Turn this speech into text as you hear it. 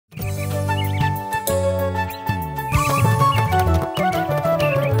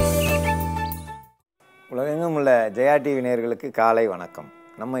அன்புள்ள ஜெயா டிவி நேயர்களுக்கு காலை வணக்கம்.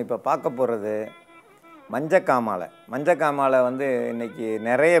 நம்ம இப்போ பார்க்க போகிறது மஞ்சக்காமாலை. மஞ்சக்காமாலை இன்றைக்கி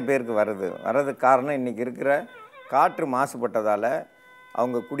நிறைய பேருக்கு வர்றதுக்கு காரணம் இன்றைக்கி இருக்கிற காற்று மாசுபட்டதால்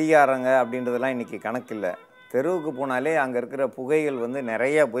அவங்க குடிகாரங்க அப்படின்றதெல்லாம் இன்றைக்கி கணக்கில்லை. தெருவுக்கு போனாலே அங்கே இருக்கிற புகைகள்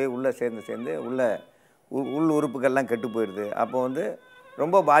நிறையா போய் உள்ளே சேர்ந்து உள் உறுப்புகள்லாம் கெட்டு போயிடுது. அப்போ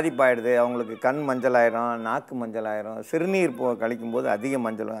ரொம்ப பாதிப்பாயிடுது. அவங்களுக்கு கண் மஞ்சளாயிரும், நாக்கு மஞ்சளாயிரும், சிறுநீர் கழிக்கும்போது அதிக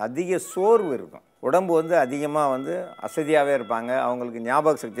மஞ்சள், அதிக சோர்வு இருக்கும். உடம்பு அதிகமாக அசதியாகவே இருப்பாங்க. அவங்களுக்கு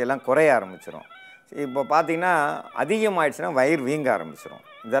ஞாபக சக்தியெல்லாம் குறைய ஆரம்பிச்சிடும். இப்போ பார்த்திங்கன்னா அதிகமாகிடுச்சுன்னா வயிறு வீங்க ஆரம்பிச்சிடும்.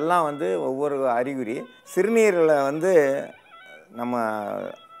 இதெல்லாம் ஒவ்வொரு அறிகுறி. சிறுநீரில் நம்ம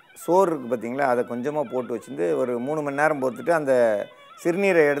சோறு இருக்குது பார்த்திங்களா, அதை கொஞ்சமாக போட்டு வச்சுட்டு ஒரு 3 மணி நேரம் போட்டுட்டு அந்த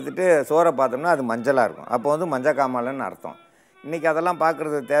சிறுநீரை எடுத்துகிட்டு சோறை பார்த்தோம்னா அது மஞ்சளாக இருக்கும். அப்போ மஞ்சக்காமாலைன்னு அர்த்தம். இன்றைக்கி அதெல்லாம்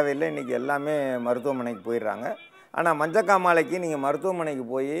பார்க்குறது தேவையில்லை. இன்றைக்கி எல்லாமே மருத்துவமனைக்கு போயிடுறாங்க. ஆனால் மஞ்சக்காமாலைக்கு நீங்கள் மருத்துவமனைக்கு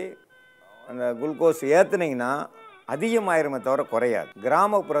போய் அந்த குளுக்கோஸ் ஏற்றுனீங்கன்னா அதிகமாயிருமே தவிர குறையாது.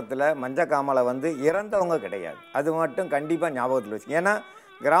 கிராமப்புறத்தில் மஞ்சக்காமாலை இறந்தவங்க கிடையாது. அது மட்டும் கண்டிப்பாக ஞாபகத்தில் வச்சு. ஏன்னா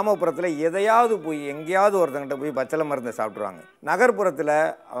கிராமப்புறத்தில் எதையாவது போய் எங்கேயாவது ஒருத்தங்கிட்ட போய் பச்சளை மருந்தை சாப்பிட்ருவாங்க. நகர்ப்புறத்தில்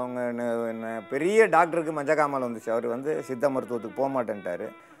அவங்க பெரிய டாக்டருக்கு மஞ்சக்காமாலை வந்துச்சு. அவர் சித்த மருத்துவத்துக்கு போக மாட்டேன்ட்டார்.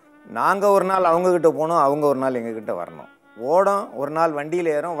 நாங்கள் ஒரு நாள் அவங்கக்கிட்ட போனோம், அவங்க ஒரு நாள் எங்ககிட்ட வரணும். ஓடம் ஒரு நாள் வண்டியில்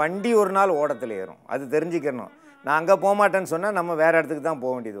ஏறும், வண்டி ஒரு நாள் ஓடத்தில் ஏறும். அது தெரிஞ்சுக்கணும். நான் அங்கே போக மாட்டேன்னு சொன்னால் நம்ம வேறு இடத்துக்கு தான்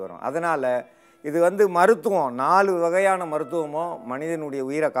போக வேண்டியது வரும். அதனால் இது மருத்துவம், 4 வகையான மருத்துவமும் மனிதனுடைய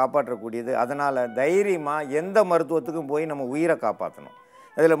உயிரை காப்பாற்றக்கூடியது. அதனால் தைரியமாக எந்த மருத்துவத்துக்கும் போய் நம்ம உயிரை காப்பாற்றணும்.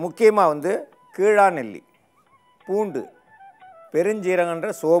 அதில் முக்கியமாக கீழா நெல்லி, பூண்டு, பெருஞ்சீரகன்ற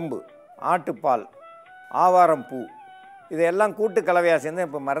சோம்பு, ஆட்டுப்பால், ஆவாரம் பூ, இதையெல்லாம் கூட்டு கலவையாக சேர்ந்து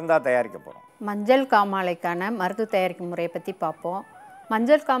இப்போ மருந்தாக தயாரிக்க போகிறோம். மஞ்சள் காமாலைக்கான மருந்து தயாரிக்கும் முறையை பற்றி பார்ப்போம்.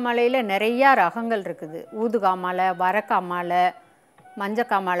 மஞ்சள் காமாலையில் நிறையா ரகங்கள் இருக்குது. ஊது காமாலை, வரக்காமாலை,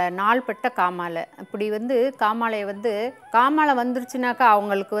 மஞ்சக்காமாலை, நாள்பட்ட காமாலை. இப்படி காமாலை வந்துருச்சுனாக்கா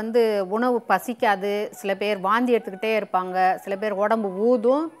அவங்களுக்கு உணவு பசிக்காது. சில பேர் வாந்தி எடுத்துக்கிட்டே இருப்பாங்க. சில பேர் உடம்பு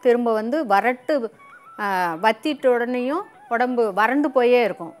ஊதும், திரும்ப வறட்டு வத்திட்ட உடனேயும் உடம்பு வறண்டு போயே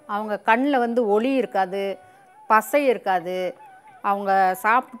இருக்கும். அவங்க கண்ணில் ஒளி இருக்காது, பசை இருக்காது. அவங்க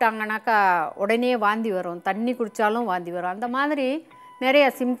சாப்பிட்டாங்கனாக்கா உடனே வாந்தி வரும், தண்ணி குடித்தாலும் வாந்தி வரும். அந்த மாதிரி நிறைய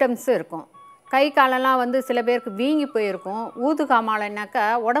சிம்டம்ஸ் இருக்கும். கை காலெல்லாம் சில பேருக்கு வீங்கி போயிருக்கும். ஊது காமாலைனாக்கா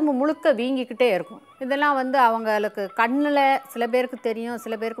உடம்பு முழுக்க வீங்கிக்கிட்டே இருக்கும். இதெல்லாம் அவங்களுக்கு கண்ணில் சில பேருக்கு தெரியும்,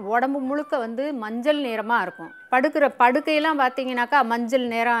 சில பேருக்கு உடம்பு முழுக்க மஞ்சள் நிறமாக இருக்கும். படுக்கிற படுக்கையெல்லாம் பார்த்திங்கனாக்கா மஞ்சள்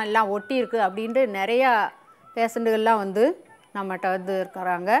நிறம் எல்லாம் ஒட்டி இருக்குது அப்படின்ட்டு நிறையா பேஷண்ட்டுகள்லாம் நம்மகிட்ட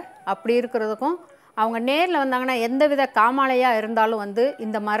இருக்கிறாங்க. அப்படி இருக்கிறதுக்கும் அவங்க நேரில் வந்தாங்கன்னா எந்தவித காமாலையாக இருந்தாலும்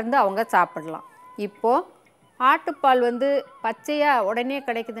இந்த மருந்து அவங்க சாப்பிடலாம். இப்போது ஆட்டுப்பால் பச்சையாக உடனே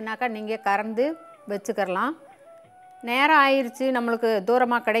கிடைக்குதுனாக்கா நீங்கள் கறந்து வச்சுக்கிறலாம். நேரம் ஆயிடுச்சு, நம்மளுக்கு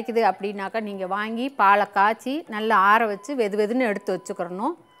தூரமாக கிடைக்குது அப்படின்னாக்கா நீங்கள் வாங்கி பாலை காய்ச்சி நல்லா ஆற வச்சு வெதுன்னு எடுத்து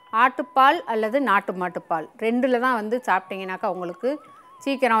வச்சுக்கிறணும். ஆட்டுப்பால் அல்லது நாட்டு மாட்டுப்பால் 2ல் தான் சாப்பிட்டீங்கனாக்கா உங்களுக்கு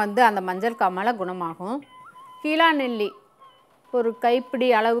சீக்கிரம் அந்த மஞ்சள் காமாலை குணமாகும். கீழா நெல்லி ஒரு கைப்பிடி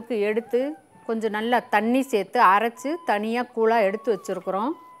அளவுக்கு எடுத்து கொஞ்சம் நல்லா தண்ணி சேர்த்து அரைச்சி தனியாக கூழாக எடுத்து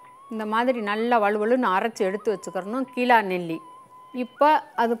வச்சுருக்குறோம். இந்த மாதிரி நல்லா வலுவலுன்னு அரைச்சி எடுத்து வச்சுக்கிறணும் கீழா நெல்லி. இப்போ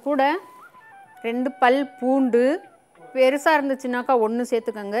அது கூட 2 பல் பூண்டு, பெருசாக இருந்துச்சுனாக்கா 1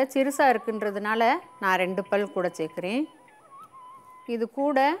 சேர்த்துக்கோங்க. சிறுசாக இருக்குன்றதுனால நான் 2 பல் கூட சேர்க்குறேன். இது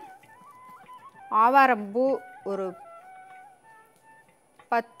கூட ஆவாரம்பூ ஒரு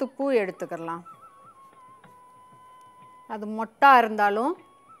 10 பூ எடுத்துக்கலாம். அது மொட்டாக இருந்தாலும்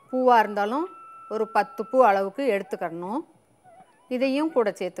பூவாக இருந்தாலும் ஒரு 10 பூ அளவுக்கு எடுத்துக்கிறணும். இதையும் கூட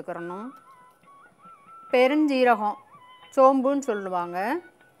சேர்த்துக்கிறணும். பெருஞ்சீரகம், சோம்புன்னு சொல்லுவாங்க,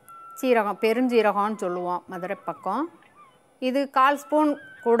 சீரகம் பெருஞ்சீரகம்னு சொல்லுவோம் மதுரை பக்கம். இது 1/4 ஸ்பூன்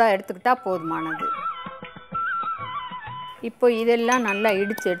கூட எடுத்துக்கிட்டால் போதுமானது. இப்போ இதெல்லாம் நல்லா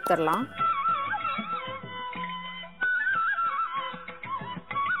இடித்து எடுத்துடலாம்.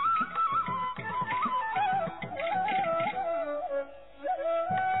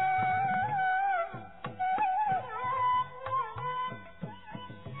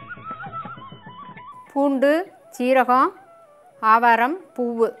 பூண்டு, சீரகம், ஆவாரம்,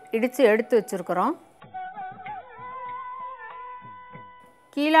 பூவு இடித்து எடுத்து வச்சுருக்குறோம்.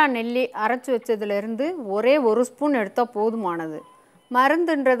 கீழா நெல்லி அரைச்சி வச்சதுலேருந்து ஒரே 1 ஸ்பூன் எடுத்தால் போதுமானது.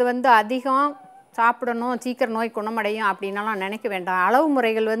 மருந்துன்றது அதிகம் சாப்பிடணும், சீக்கிரம் நோய் குணமடையும் அப்படின்னாலாம் நினைக்க வேண்டாம். அளவு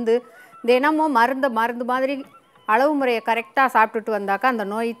முறைகள் தினமும் மருந்து மாதிரி அளவு முறையை கரெக்டாக சாப்பிட்டுட்டு வந்தாக்கா அந்த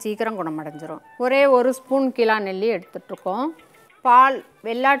நோய் சீக்கிரம் குணமடைஞ்சிரும். ஒரே 1 ஸ்பூன் கீழா நெல்லி எடுத்துகிட்ருக்கோம். பால்,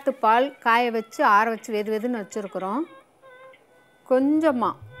 வெள்ளாட்டு பால் காய வச்சு ஆற வச்சு வெதுன்னு வச்சுருக்குறோம்.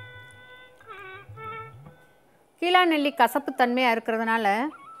 கொஞ்சமாக கீழா நெல்லி கசப்பு தன்மையாக இருக்கிறதுனால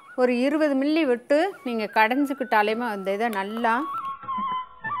ஒரு 20 மில்லி விட்டு நீங்கள் கடைஞ்சிக்கிட்டாலேயுமே அந்த இதை நல்லா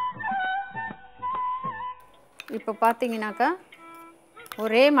இப்போ பார்த்தீங்கன்னாக்கா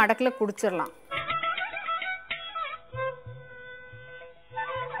ஒரே மடக்கில் குடிச்சிடலாம்.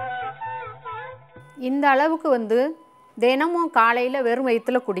 இந்த அளவுக்கு வந்து தினமும் காலையில் வெறும்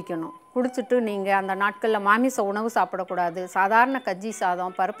வயிற்றில் குடிக்கணும். குடிச்சிட்டு நீங்கள் அந்த நாட்களில் மாமிச உணவு சாப்பிடக்கூடாது. சாதாரண கஞ்சி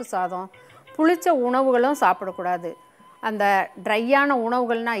சாதம், பருப்பு சாதம், புளிச்ச உணவுகளும் சாப்பிடக்கூடாது. அந்த ட்ரையான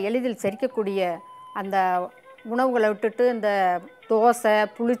உணவுகள்னால் எளிதில் செரிக்கக்கூடிய அந்த உணவுகளை விட்டுட்டு இந்த தோசை,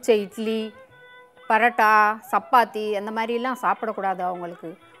 புளிச்ச இட்லி, பரோட்டா, சப்பாத்தி அந்த மாதிரிலாம் சாப்பிடக்கூடாது. அவங்களுக்கு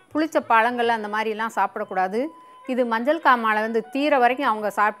புளிச்ச பழங்கள் அந்த மாதிரிலாம் சாப்பிடக்கூடாது. இது மஞ்சள் காமாலை வந்து தீர வரைக்கும்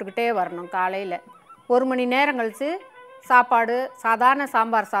அவங்க சாப்பிட்டுக்கிட்டே வரணும். காலையில் 1 மணி நேரம் கழித்து சாப்பாடு சாதாரண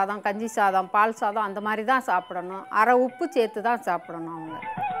சாம்பார் சாதம், கஞ்சி சாதம், பால் சாதம் அந்த மாதிரி தான் சாப்பிடணும். அரை உப்பு சேர்த்து தான் சாப்பிடணும் அவங்க.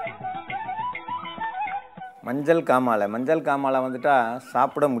 மஞ்சள் காமாலை வந்துட்டால்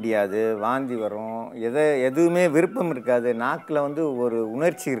சாப்பிட முடியாது, வாந்தி வரும், எதுவுமே விருப்பம் இருக்காது, நாக்கில் வந்து ஒரு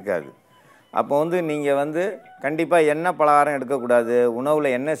உணர்ச்சி இருக்காது. அப்போ வந்து நீங்கள் வந்து கண்டிப்பாக எண்ணெய் பலகாரம் எடுக்கக்கூடாது,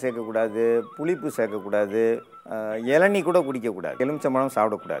 உணவில் எண்ணெய் சேர்க்கக்கூடாது, புளிப்பு சேர்க்கக்கூடாது, இளநீ கூட குடிக்கக்கூடாது, எலுமிச்சம்பழம்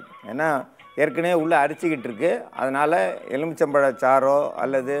சாப்பிடக்கூடாது. ஏன்னா ஏற்கனவே உள்ளே அரிச்சிக்கிட்டு இருக்குது. அதனால் எலுமிச்சம்பழ சாறோ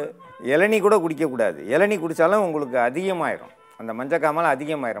அல்லது இளநீ கூட குடிக்கக்கூடாது. இளநீ குடித்தாலும் உங்களுக்கு அதிகமாயிரும், அந்த மஞ்சக்காமலை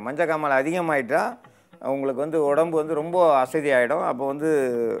அதிகமாயிரும். மஞ்சக்காமலை அதிகமாயிட்டால் உங்களுக்கு வந்து உடம்பு வந்து ரொம்ப அசதி ஆகிடும். அப்போ வந்து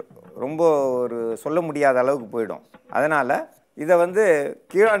ரொம்ப ஒரு சொல்ல முடியாத அளவுக்கு போயிடும். அதனால் இதை வந்து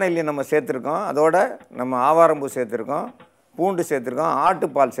கீழாநெல்லி நம்ம சேர்த்துருக்கோம், அதோட நம்ம ஆவாரம்பூ சேர்த்துருக்கோம், பூண்டு சேர்த்துருக்கோம்,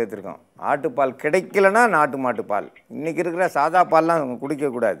 ஆட்டுப்பால் சேர்த்துருக்கோம். ஆட்டுப்பால் கிடைக்கலன்னா நாட்டு மாட்டு பால். இன்றைக்கி இருக்கிற சாதா பால்லாம்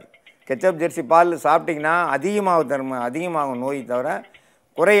குடிக்கக்கூடாது. கெச்சப் ஜெர்சி பால் சாப்பிட்டிங்கன்னா அதிகமாகும் நோய் தவிர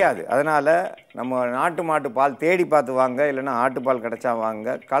குறையாது. அதனால் நம்ம நாட்டு மாட்டு பால் தேடி பார்த்து வாங்க, இல்லைன்னா ஆட்டுப்பால் கிடைச்சா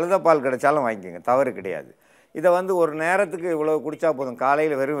வாங்க, கழுதைப்பால் கிடைச்சாலும் வாங்கிக்கோங்க, தவறு கிடையாது. இதை வந்து ஒரு நேரத்துக்கு இவ்வளோ குடித்தா போதும்,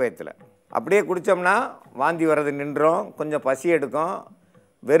 காலையில் வெறும் வயிற்றில். அப்படியே குடித்தோம்னா வாந்தி வர்றது நின்றோம், கொஞ்சம் பசி எடுக்கும்.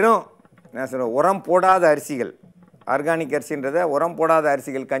 வெறும் என்ன சொல்கிறோம், உரம் போடாத அரிசிகள், ஆர்கானிக் அரிசின்றதை உரம் போடாத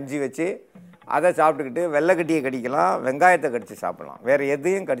அரிசிகள் கஞ்சி வச்சு அதை சாப்பிட்டுக்கிட்டு வெள்ளைக்கட்டியை கடிக்கலாம், வெங்காயத்தை கடித்து சாப்பிட்லாம். வேறு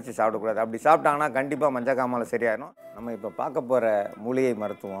எதையும் கடித்து சாப்பிடக்கூடாது. அப்படி சாப்பிட்டாங்கன்னா கண்டிப்பாக மஞ்சக்காமலை சரியாயிடும். நம்ம இப்போ பார்க்க போகிற மூலிகை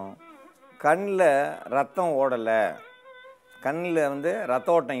மருத்துவம், கண்ணில் ரத்தம் ஓடலை, கண்ணில் வந்து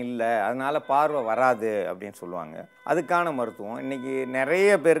ரத்த ஓட்டம் இல்லை, அதனால் பார்வை வராது அப்படின்னு சொல்லுவாங்க. அதுக்கான மருத்துவம் இன்றைக்கி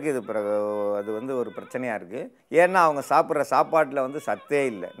நிறைய பேருக்கு அது வந்து ஒரு பிரச்சனையாக இருக்குது. ஏன்னா அவங்க சாப்பிட்ற சாப்பாட்டில் வந்து சத்தே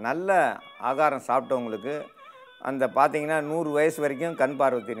இல்லை. நல்ல ஆகாரம் சாப்பிட்டவங்களுக்கு அந்த பார்த்திங்கன்னா 100 வயசு வரைக்கும் கண்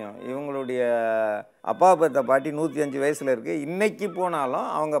பார்வை தெரியும். இவங்களுடைய அப்பா பார்த்த பாட்டி 105 வயசில் இருக்குது. இன்றைக்கி போனாலும்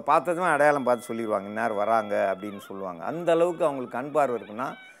அவங்க பார்த்ததுமே அடையாளம் பார்த்து சொல்லிடுவாங்க, இன்னார் வராங்க அப்படின்னு சொல்லுவாங்க. அந்த அளவுக்கு அவங்களுக்கு கண் பார்வை இருக்குன்னா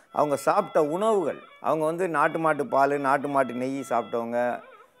அவங்க சாப்பிட்ட உணவுகள், அவங்க வந்து நாட்டு மாட்டு பால், நாட்டு மாட்டு நெய் சாப்பிட்டவங்க,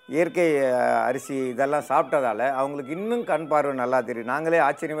 இயற்கை அரிசி இதெல்லாம் சாப்பிட்டதால் அவங்களுக்கு இன்னும் கண் பார்வை நல்லா தெரியும். நாங்களே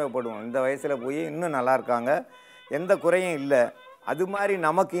ஆச்சரியமே படுவோம், இந்த வயசில் போய் இன்னும் நல்லா இருக்காங்க, எந்த குறையும் இல்லை. அது மாதிரி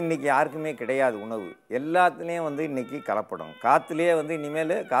நமக்கு இன்றைக்கி யாருக்குமே கிடையாது. உணவு எல்லாத்துலேயும் வந்து இன்றைக்கி கலப்படம். காற்றுலேயே வந்து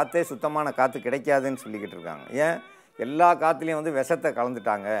இனிமேல் காற்றே சுத்தமான காற்று கிடைக்காதுன்னு சொல்லிக்கிட்டு இருக்காங்க. ஏன் எல்லா காற்றுலேயும் வந்து விஷத்தை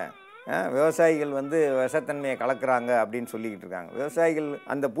கலந்துட்டாங்க, விவசாயிகள் வந்து விஷத்தன்மையை கலக்கிறாங்க அப்படின்னு சொல்லிக்கிட்டு இருக்காங்க. விவசாயிகள்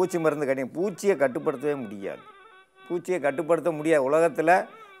அந்த பூச்சி மருந்து பூச்சியை கட்டுப்படுத்தவே முடியாது. பூச்சியை கட்டுப்படுத்த முடியாது. உலகத்தில்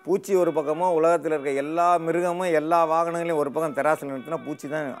பூச்சி ஒரு பக்கமும், உலகத்தில் இருக்க எல்லா மிருகமும் எல்லா வாகனங்களையும் ஒரு பக்கம் தெராசில் நிறுத்தினா பூச்சி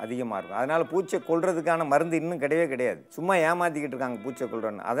தான் அதிகமாக இருக்கும். அதனால் பூச்சியை கொல்றதுக்கான மருந்து இன்னும் கிடையாது. சும்மா ஏமாற்றிக்கிட்டு இருக்காங்க பூச்சியை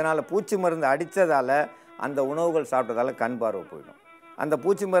கொல்றன்னு. அதனால் பூச்சி மருந்து அடித்ததால் அந்த உணவுகள் சாப்பிட்டதால் கண் பார்வை போயிடும். அந்த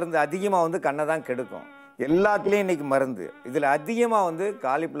பூச்சி மருந்து அதிகமாக வந்து கண்ணை தான் கெடுக்கும். எல்லாத்துலேயும் இன்றைக்கி மருந்து. இதில் அதிகமாக வந்து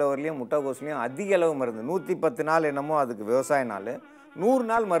காலிஃப்ளவர்லேயும் முட்டைகோஸ்லேயும் அதிக அளவு மருந்து. 110 நாள் என்னமோ அதுக்கு விவசாய நாள்,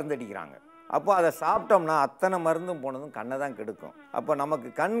 100 நாள் மருந்து அடிக்கிறாங்க. அப்போ அதை சாப்பிட்டோம்னா அத்தனை மருந்தும் போனதும் கண்ணை தான் கெடுக்கும். அப்போ நமக்கு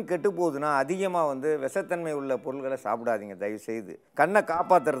கண் கெட்டு போகுதுன்னா அதிகமாக வந்து விஷத்தன்மை உள்ள பொருள்களை சாப்பிடாதீங்க தயவுசெய்து. கண்ணை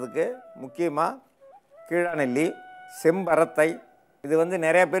காப்பாற்றுறதுக்கு முக்கியமாக கீழாநெல்லி, செம்பரத்தை, இது வந்து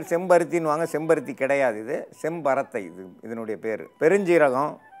நிறைய பேர் செம்பருத்தின்னுவாங்க, செம்பருத்தி கிடையாது, இது செம்பரத்தை, இதனுடைய பேர்.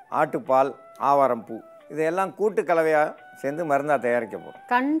 பெருஞ்சீரகம், ஆட்டுப்பால், ஆவாரம்பூ, இதையெல்லாம் கூட்டு கலவையாக சேர்ந்து மருந்தாக தயாரிக்க போகிறோம்.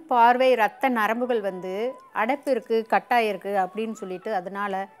 கண் பார்வை ரத்த நரம்புகள் வந்து அடைப்பு இருக்குது, கட்டாயிருக்கு அப்படின்னு சொல்லிட்டு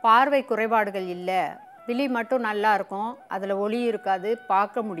அதனால் பார்வை குறைபாடுகள் இல்லை, விழி மட்டும் நல்லா இருக்கும், அதில் ஒளி இருக்காது,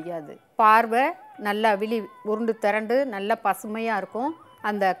 பார்க்க முடியாது. பார்வை நல்லா விழி உருண்டு திரண்டு நல்லா பசுமையாக இருக்கும்.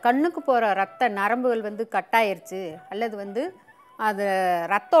 அந்த கண்ணுக்கு போகிற ரத்த நரம்புகள் வந்து கட்டாயிருச்சு அல்லது வந்து அது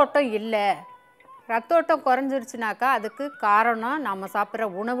ரத்தோட்டம் இல்லை, ரத்தோட்டம் குறைஞ்சிருச்சுனாக்கா அதுக்கு காரணம் நம்ம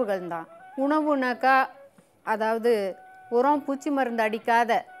சாப்பிட்ற உணவுகள் தான். உணவுனாக்கா அதாவது உரம் பூச்சி மருந்து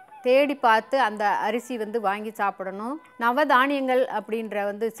அடிக்காத தேடி பார்த்து அந்த அரிசி வந்து வாங்கி சாப்பிடணும். நவதானியங்கள் அப்படின்ற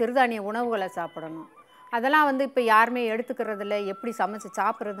வந்து சிறுதானிய உணவுகளை சாப்பிடணும். அதெல்லாம் வந்து இப்போ யாருமே எடுத்துக்கிறதில்ல, எப்படி சமைச்சு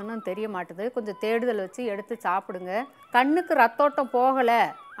சாப்பிட்றதுன்னு தெரிய மாட்டுது. கொஞ்சம் தேடுதல் வச்சு எடுத்து சாப்பிடுங்க. கண்ணுக்கு ரத்தோட்டம் போகலை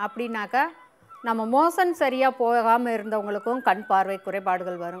அப்படின்னாக்கா நம்ம மோஷன் சரியாக போகாமல் இருந்தவங்களுக்கும் கண் பார்வை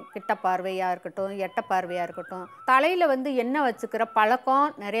குறைபாடுகள் வரும். கிட்ட பார்வையாக இருக்கட்டும், எட்ட பார்வையாக இருக்கட்டும். தலையில் வந்து எண்ணெய் வச்சுக்கிற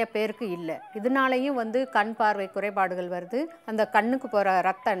பழக்கம் நிறைய பேருக்கு இல்லை. இதனாலையும் வந்து கண் பார்வை குறைபாடுகள் வருது. அந்த கண்ணுக்கு போகிற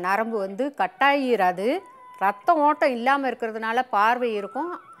ரத்த நரம்பு வந்து கட்டாயிராது. ரத்த ஓட்டம் இல்லாமல் இருக்கிறதுனால பார்வை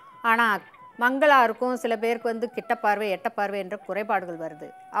இருக்கும், ஆனால் மங்களாக இருக்கும். சில பேருக்கு வந்து கிட்ட பார்வை எட்ட பார்வை என்ற குறைபாடுகள் வருது.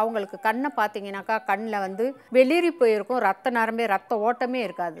 அவங்களுக்கு கண்ணை பார்த்தீங்கன்னாக்கா கண்ணில் வந்து வெளிரி போயிருக்கும், ரத்த ஓட்டமே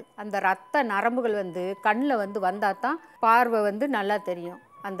இருக்காது. அந்த ரத்த நரம்புகள் வந்து கண்ணில் வந்து வந்தால் தான் பார்வை வந்து நல்லா தெரியும்.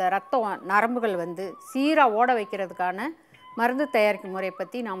 அந்த நரம்புகள் வந்து சீராக ஓட வைக்கிறதுக்கான மருந்து தயாரிக்கும் முறையை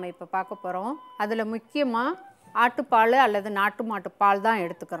பற்றி நாம் இப்போ பார்க்க போகிறோம். அதில் முக்கியமாக ஆட்டுப்பால் அல்லது நாட்டு மாட்டு பால் தான்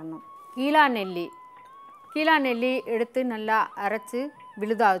எடுத்துக்கிறணும். கீழா நெல்லி எடுத்து நல்லா அரைச்சி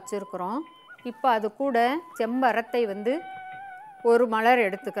விழுதாக வச்சுருக்குறோம். இப்போ அது கூட செம்பரத்தை வந்து ஒரு மலர்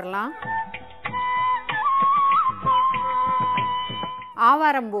எடுத்துக்கலாம்.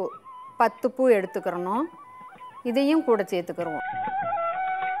 ஆவாரம்பூ 10 பூ எடுத்துக்கிறணும், இதையும் கூட சேர்த்துக்கிறோம்.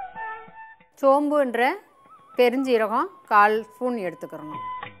 சோம்புன்ற பெருஞ்சீரகம் 1/4 ஸ்பூன் எடுத்துக்கிறணும்.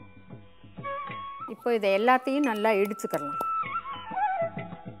 இப்போ இதை எல்லாத்தையும் நல்லா இடிச்சுக்கிறலாம்.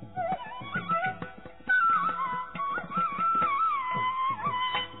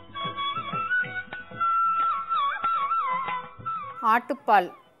 ஆட்டுப்பால்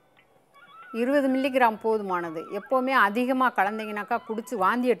 20 மில்லிகிராம் போதுமானது. எப்போவுமே அதிகமாக கலந்தீங்கனாக்கா குடித்து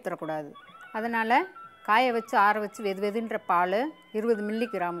வாந்தி எடுத்துடக்கூடாது. அதனால் காய வச்சு ஆற வச்சு வெதுன்ற பால் 20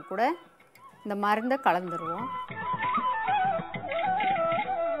 மில்லிகிராம் கூட இந்த மருந்தை கலந்துருவோம்.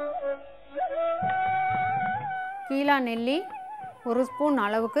 கீழா நெல்லி 1 ஸ்பூன்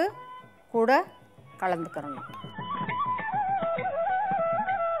அளவுக்கு கூட கலந்துக்கிறணும்.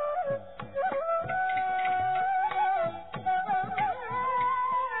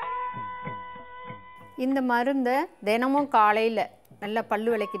 இந்த மருந்தை தினமும் காலையில் நல்லா பல்லு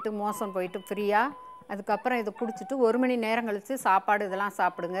விளக்கிட்டு மோஷன் போயிட்டு ஃப்ரீயாக அதுக்கப்புறம் இதை குடிச்சிட்டு 1 மணி நேரம் கழித்து சாப்பாடு இதெல்லாம்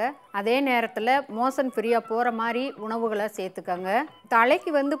சாப்பிடுங்க. அதே நேரத்தில் மோஷன் ஃப்ரீயாக போகிற மாதிரி உணவுகளை சேர்த்துக்கங்க.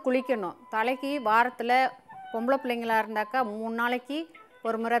 தலைக்கு வந்து குளிக்கணும். தலைக்கு வாரத்தில் பொம்பளை பிள்ளைங்களாக இருந்தாக்கா 3 நாளைக்கு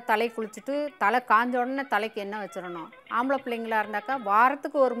ஒரு முறை தலை குளிச்சுட்டு தலை காஞ்ச உடனே தலைக்கு எண்ணெய் வச்சிடணும். ஆம்பளை பிள்ளைங்களாக இருந்தாக்கா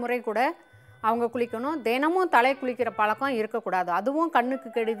வாரத்துக்கு ஒரு முறை கூட அவங்க குளிக்கணும். தினமும் தலை குளிக்கிற பழக்கம் இருக்கக்கூடாது. அதுவும்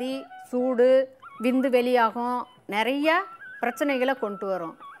கண்ணுக்கு கெடுதி, சூடு, விந்து வெளியாகும், நிறைய பிரச்சனைகளை கொண்டு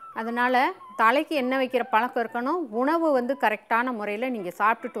வரும். அதனால் தலைக்கு எண்ணெய் வைக்கிற பழக்கம் இருக்கணும். உணவு வந்து கரெக்டான முறையில் நீங்கள்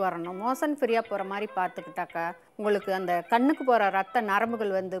சாப்பிட்டுட்டு வரணும். மோஷன் ஃப்ரீயாக போகிற மாதிரி பார்த்துக்கிட்டாக்கா உங்களுக்கு அந்த கண்ணுக்கு போகிற ரத்த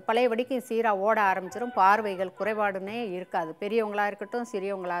நரம்புகள் வந்து பழையபடிக்கும் சீராக ஓட ஆரம்பிச்சிடும். பார்வைகள் குறைபாடுனே இருக்காது. பெரியவங்களாக இருக்கட்டும்,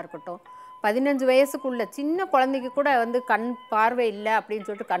 சிறியவங்களாக இருக்கட்டும். 15 வயசுக்குள்ள சின்ன குழந்தைக்கு கூட வந்து கண் பார்வை இல்லை அப்படின்னு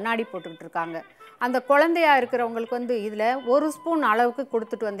சொல்லிட்டு கண்ணாடி போட்டுக்கிட்டு இருக்காங்க. அந்த குழந்தையாக இருக்கிறவங்களுக்கு வந்து இதில் 1 ஸ்பூன் அளவுக்கு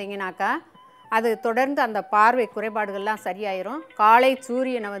கொடுத்துட்டு வந்தீங்கன்னாக்கா அது தொடர்ந்து அந்த பார்வை குறைபாடுகள்லாம் சரியாயிரும். காலை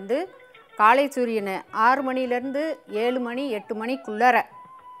சூரியனை 6 மணிலேருந்து 7 மணி 8 மணிக்குள்ளர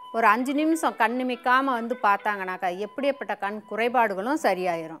ஒரு 5 நிமிஷம் கண் நிமிக்காமல் வந்து பார்த்தாங்கனாக்கா எப்படிப்பட்ட கண் குறைபாடுகளும்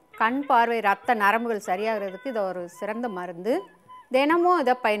சரியாயிரும். கண் பார்வை ரத்த நரம்புகள் சரியாகிறதுக்கு இதை ஒரு சிறந்த மருந்து. தினமும்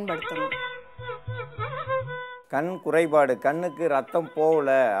இதை பயன்படுத்தணும். கண் குறைபாடு, கண்ணுக்கு ரத்தம்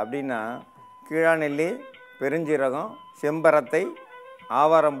போகலை அப்படின்னா கீழா நெல்லி, பெருஞ்சீரகம், செம்பரத்தை,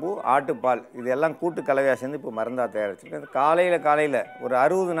 ஆவாரம்பூ, ஆட்டுப்பால் இதெல்லாம் கூட்டு கலவையாக சேர்ந்து இப்போ மருந்தாக தயாரிச்சுருக்கு. காலையில் ஒரு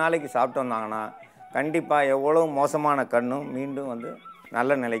 60 நாளைக்கு சாப்பிட்டு வந்தாங்கன்னா கண்டிப்பாக எவ்வளோ மோசமான கண்ணும் மீண்டும் வந்து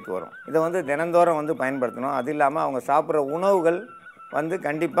நல்ல நிலைக்கு வரும். இதை வந்து தினந்தோறும் வந்து பயன்படுத்தணும். அது இல்லாமல் அவங்க சாப்பிட்ற உணவுகள் வந்து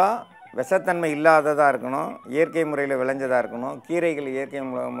கண்டிப்பாக விஷத்தன்மை இல்லாததாக இருக்கணும், இயற்கை முறையில் விளைஞ்சதாக இருக்கணும். கீரைகள் இயற்கை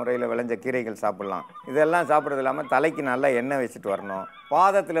முறையில் விளைஞ்ச கீரைகள் சாப்பிட்லாம். இதெல்லாம் சாப்பிட்றது இல்லாமல் தலைக்கு நல்லா எண்ணெய் வச்சுட்டு வரணும்.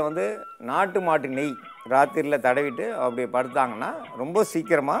 பாதத்தில் வந்து நாட்டு மாட்டு நெய் ராத்திரியில் தடவிட்டு அப்படி படுத்தாங்கன்னா ரொம்ப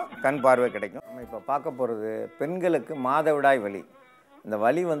சீக்கிரமாக கண் பார்வை கிடைக்கும். நம்ம இப்போ பார்க்க போகிறது பெண்களுக்கு மாதவிடாய் வலி. இந்த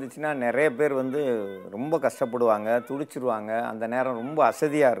வலி வந்துச்சுன்னா நிறைய பேர் வந்து ரொம்ப கஷ்டப்படுவாங்க, துடிச்சிருவாங்க. அந்த நேரம் ரொம்ப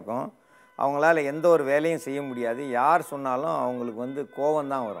அசதியாக இருக்கும். அவங்களால எந்த ஒரு வேலையும் செய்ய முடியாது. யார் சொன்னாலும் அவங்களுக்கு வந்து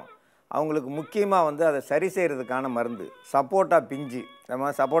கோபம்தான் வரும். அவங்களுக்கு முக்கியமாக வந்து அதை சரி செய்கிறதுக்கான மருந்து சப்போட்டா பிஞ்சு.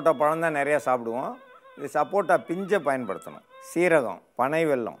 நம்ம சப்போட்டா பழம் தான் நிறையா சாப்பிடுவோம். இது சப்போட்டா பிஞ்சை பயன்படுத்தணும். சீரகம், பனை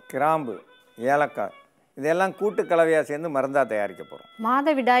வெல்லம், கிராம்பு, ஏலக்காய் இதெல்லாம் கூட்டு கலவையாக சேர்ந்து மருந்தாக தயாரிக்க போகிறோம்.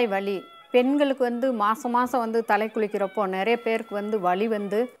 மாதவிடாய் வலி பெண்களுக்கு வந்து மாதம் வந்து தலை குளிக்கிறப்போ நிறைய பேருக்கு வந்து வலி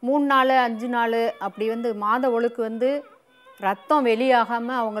வந்து 3 நாள் 5 நாள் அப்படி வந்து மாத ஒழுக்கு வந்து ரத்தம்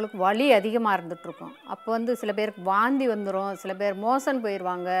வெளியாகாமல் அவங்களுக்கு வலி அதிகமாக இருந்துகிட்ருக்கும். அப்போ வந்து சில பேருக்கு வாந்தி வந்துடும், சில பேர் மோஷன்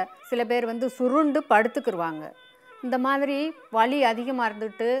போயிடுவாங்க, சில பேர் வந்து சுருண்டு படுத்துக்கிடுவாங்க. இந்த மாதிரி வலி அதிகமாக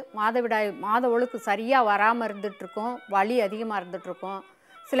இருந்துட்டு மாத ஒழுக்கு சரியாக வராமல் இருந்துகிட்ருக்கும், வலி அதிகமாக இருந்துகிட்ருக்கும்.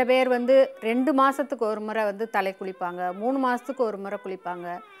 சில பேர் வந்து 2 மாதத்துக்கு ஒரு முறை வந்து தலை குளிப்பாங்க, 3 மாதத்துக்கு ஒரு முறை குளிப்பாங்க.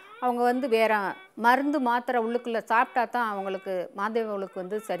 அவங்க வந்து வேறு மருந்து மாத்திரை உள்ளுக்குள்ளே சாப்பிட்டா தான் அவங்களுக்கு மாதவிளக்கு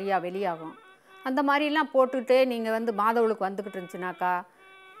வந்து சரியாக வெளியாகும். அந்த மாதிரிலாம் போட்டுகிட்டே நீங்கள் வந்து மாதவிளக்கு வந்துக்கிட்டு இருந்துச்சுனாக்கா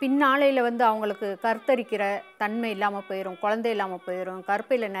பின்னாளையில் வந்து அவங்களுக்கு கருத்தரிக்கிற தன்மை இல்லாமல் போயிடும், குழந்தை இல்லாமல் போயிடும்,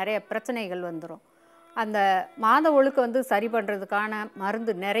 கருப்பையில் நிறைய பிரச்சனைகள் வந்துடும். அந்த மாத ஒழுக்க வந்து சரி பண்ணுறதுக்கான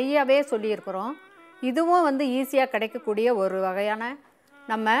மருந்து நிறையவே சொல்லியிருக்கிறோம். இதுவும் வந்து ஈஸியாக கிடைக்கக்கூடிய ஒரு வகையான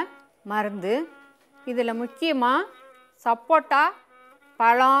நம்ம மருந்து. இதில் முக்கியமாக சப்போட்டா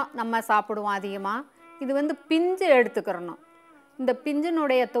பழம் நம்ம சாப்பிடுவோம் அதிகமாக. இது வந்து பிஞ்சு எடுத்துக்கிறணும். இந்த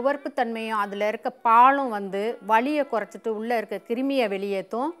பிஞ்சினுடைய துவர்ப்பு தன்மையும் அதில் இருக்க பாலும் வந்து வலியை குறைச்சிட்டு உள்ளே இருக்க கிருமியை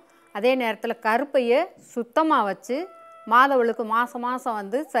வெளியேற்றும். அதே நேரத்தில் கருப்பையை சுத்தமாக வச்சு மாதவிளக்கு மாதம் மாதம்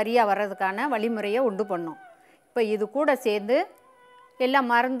வந்து சரியாக வர்றதுக்கான வழிமுறையை உண்டு பண்ணும். இப்போ இது கூட சேர்ந்து எல்லா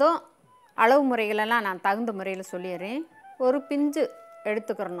மருந்தும் அளவு முறைகளெல்லாம் நான் தகுந்த முறையில் சொல்லிடுறேன். ஒரு பிஞ்சு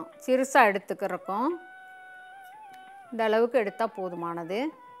எடுத்துக்கிறணும், சிறுசாக எடுத்துக்கிறக்கும் இந்த அளவுக்கு எடுத்தால் போதுமானது.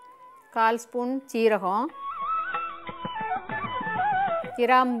 1/4 ஸ்பூன் சீரகம்,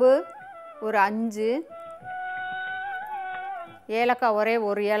 கிராம்பு ஒரு 5, ஏலக்காய் ஒரே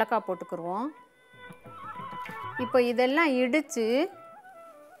ஒரு ஏலக்காய் போட்டுக்கிடுவோம். இப்போ இதெல்லாம் இடித்து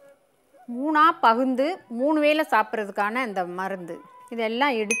 3ஆக பகுந்து 3 வேளை சாப்பிட்றதுக்கான இந்த மருந்து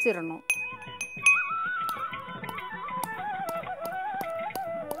இதெல்லாம் இடிச்சிடணும்.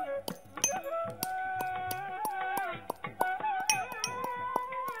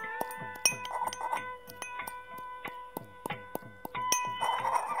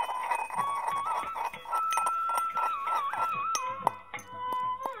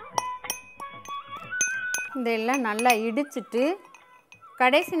 இதெல்லாம் நல்லா இடிச்சிட்டு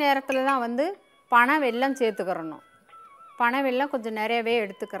கடைசி நேரத்தில் தான் வந்து பனை வெல்லம் சேர்த்துக்கிறணும். பனை வெல்லம் கொஞ்சம் நிறையவே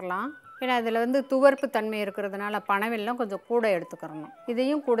எடுத்துக்கிறலாம். ஏன்னா அதில் வந்து துவர்ப்பு தன்மை இருக்கிறதுனால பனை வெல்லம் கொஞ்சம் கூட எடுத்துக்கிறணும்.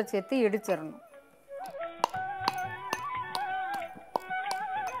 இதையும் கூட சேர்த்து இடிச்சிடணும்.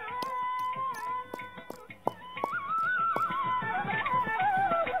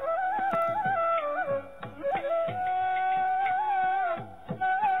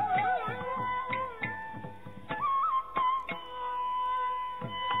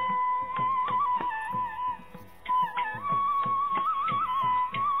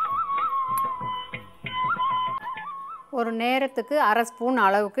 ஒரு நேரத்துக்கு 1/2 ஸ்பூன்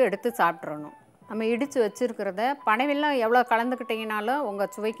அளவுக்கு எடுத்து சாப்பிட்றணும். நம்ம இடித்து வச்சுருக்கிறத பனைவெல்லம் எவ்வளோ கலந்துக்கிட்டிங்கனாலும்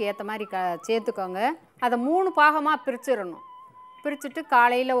உங்கள் சுவைக்கு ஏற்ற மாதிரி சேர்த்துக்கோங்க. அதை 3 பாகமாக பிரிச்சிடணும். பிரிச்சுட்டு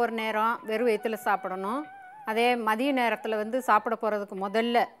காலையில் ஒரு நேரம் வெறும் வயிற்றில் சாப்பிடணும். அதே மதிய நேரத்தில் வந்து சாப்பிட போகிறதுக்கு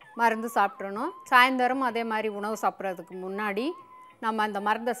முதல்ல மருந்து சாப்பிட்றணும். சாயந்தரமும் அதே மாதிரி உணவு சாப்பிட்றதுக்கு முன்னாடி நம்ம அந்த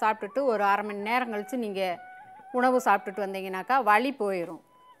மருந்தை சாப்பிட்டுட்டு ஒரு 1/2 மணி நேரம் கழித்து நீங்கள் உணவு சாப்பிட்டுட்டு வந்தீங்கன்னாக்கா வலி போயிடும்.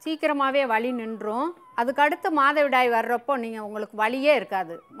 சீக்கிரமாகவே வலி நின்றும். அதுக்கடுத்து மாதவிடாய் வர்றப்போ நீங்கள் உங்களுக்கு வலியே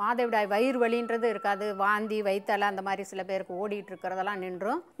இருக்காது. மாதவிடாய் வயிறு வலின்றது இருக்காது. வாந்தி வயிற்றால அந்த மாதிரி சில பேருக்கு ஓடிட்டு இருக்கிறதெல்லாம்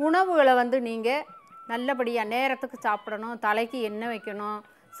நின்றும். உணவுகளை வந்து நீங்கள் நல்லபடியாக நேரத்துக்கு சாப்பிடணும். தலைக்கு எண்ணெய் வைக்கணும்.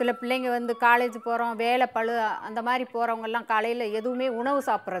 சில பிள்ளைங்க வந்து காலேஜ் போகிறோம், வேலை பளு அந்த மாதிரி போகிறவங்கெல்லாம் காலையில் எதுவுமே உணவு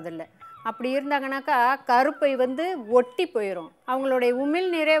சாப்பிட்றதில்ல. அப்படி இருந்தாங்கனாக்கா கருப்பை வந்து ஒட்டி போயிடும். அவங்களுடைய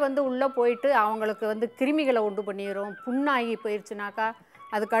உமிழ்நீரே வந்து உள்ளே போயிட்டு அவங்களுக்கு வந்து கிருமிகளை உண்டு பண்ணிடும். புண்ணாகி போயிடுச்சுனாக்கா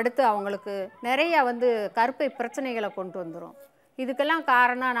அதுக்கடுத்து அவங்களுக்கு நிறையா வந்து கருப்பை பிரச்சனைகளை கொண்டு வந்துடும். இதுக்கெல்லாம்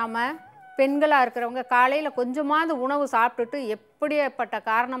காரணம் நாம் பெண்களாக இருக்கிறவங்க காலையில் கொஞ்சமாவது உணவு சாப்பிட்டுட்டு எப்படிப்பட்ட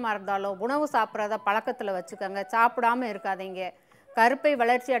காரணமாக இருந்தாலும் உணவு சாப்பிட்றத பழக்கத்தில் வச்சுக்கோங்க. சாப்பிடாமல் இருக்காதீங்க. கருப்பை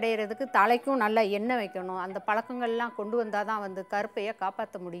வளர்ச்சி அடைகிறதுக்கு தலைக்கும் நல்லா எண்ணெய் வைக்கணும். அந்த பழக்கங்கள்லாம் கொண்டு வந்தால் தான் வந்து கருப்பையை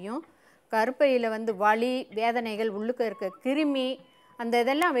காப்பாற்ற முடியும். கருப்பையில் வந்து வலி வேதனைகள் உள்ளுக்க இருக்க கிருமி அந்த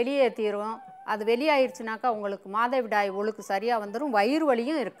இதெல்லாம் வெளியேற்றிடும். அது வெளியாயிருச்சுனாக்கா உங்களுக்கு மாதவிடாய் ஒழுக்கு சரியாக வந்துடும். வயிறு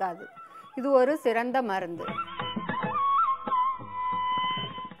வலியும் இருக்காது. இது ஒரு சிறந்த மருந்து.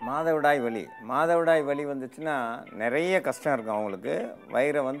 மாதவிடாய் வலி வந்துச்சுன்னா நிறைய கஷ்டம் இருக்கும். அவங்களுக்கு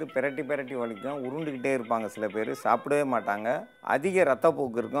வயிறை வந்து பிரட்டி வலிக்கும். உருண்டுக்கிட்டே இருப்பாங்க. சில பேர் சாப்பிடவே மாட்டாங்க. அதிக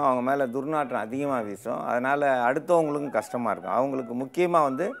ரத்தப்போக்கு இருக்கும். அவங்க மேலே துர்நாற்றம் அதிகமாக வீசும். அதனால் அடுத்தவங்களுக்கும் கஷ்டமாக இருக்கும். அவங்களுக்கு முக்கியமாக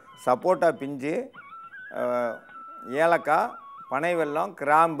வந்து சப்போட்டா பிஞ்சு, ஏலக்காய், பனை வெல்லம்,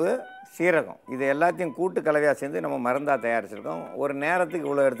 கிராம்பு, சீரகம் இது எல்லாத்தையும் கூட்டு கலவையாக சேர்ந்து நம்ம மருந்தாக தயாரிச்சிருக்கோம். ஒரு நேரத்துக்கு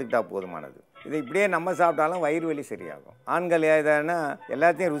இவ்வளோ எடுத்துக்கிட்டால் போதுமானது. இதை இப்படியே நம்ம சாப்பிட்டாலும் வயிறு வலி சரியாகும். ஆண்கள் எதுனா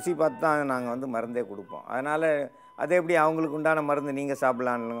எல்லாத்தையும் ருசி பார்த்து தான் நாங்கள் வந்து மருந்தே கொடுப்போம். அதனால் அதை எப்படி அவங்களுக்கு உண்டான மருந்து நீங்கள்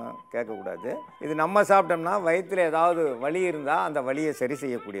சாப்பிட்லான்னு கேட்கக்கூடாது. இது நம்ம சாப்பிட்டோம்னா வயிற்றில் ஏதாவது வலி இருந்தால் அந்த வலியை சரி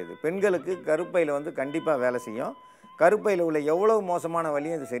செய்யக்கூடியது. பெண்களுக்கு கருப்பையில் வந்து கண்டிப்பாக வேலை செய்யும். கருப்பையில் உள்ள எவ்வளவு மோசமான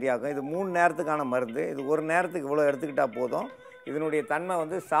வலியும் இது சரியாகும். இது 3 நேரத்துக்கான மருந்து. இது ஒரு நேரத்துக்கு இவ்வளோ எடுத்துக்கிட்டால் போதும். இதனுடைய தன்மை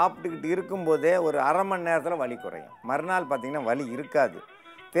வந்து சாப்பிட்டுக்கிட்டு இருக்கும்போதே ஒரு 1/2 மணி நேரத்தில் வலி குறையும். மறுநாள் பார்த்திங்கன்னா வலி இருக்காது.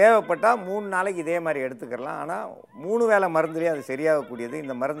 தேவைப்பட்டால் 3 நாளைக்கு இதே மாதிரி எடுத்துக்கலாம். ஆனால் 3 வேளை மருந்துலேயே அது சரியாகக்கூடியது.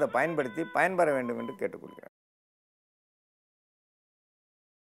 இந்த மருந்தை பயன்படுத்தி பயன்பெற வேண்டும் என்று கேட்டுக்கொள்கிறேன்.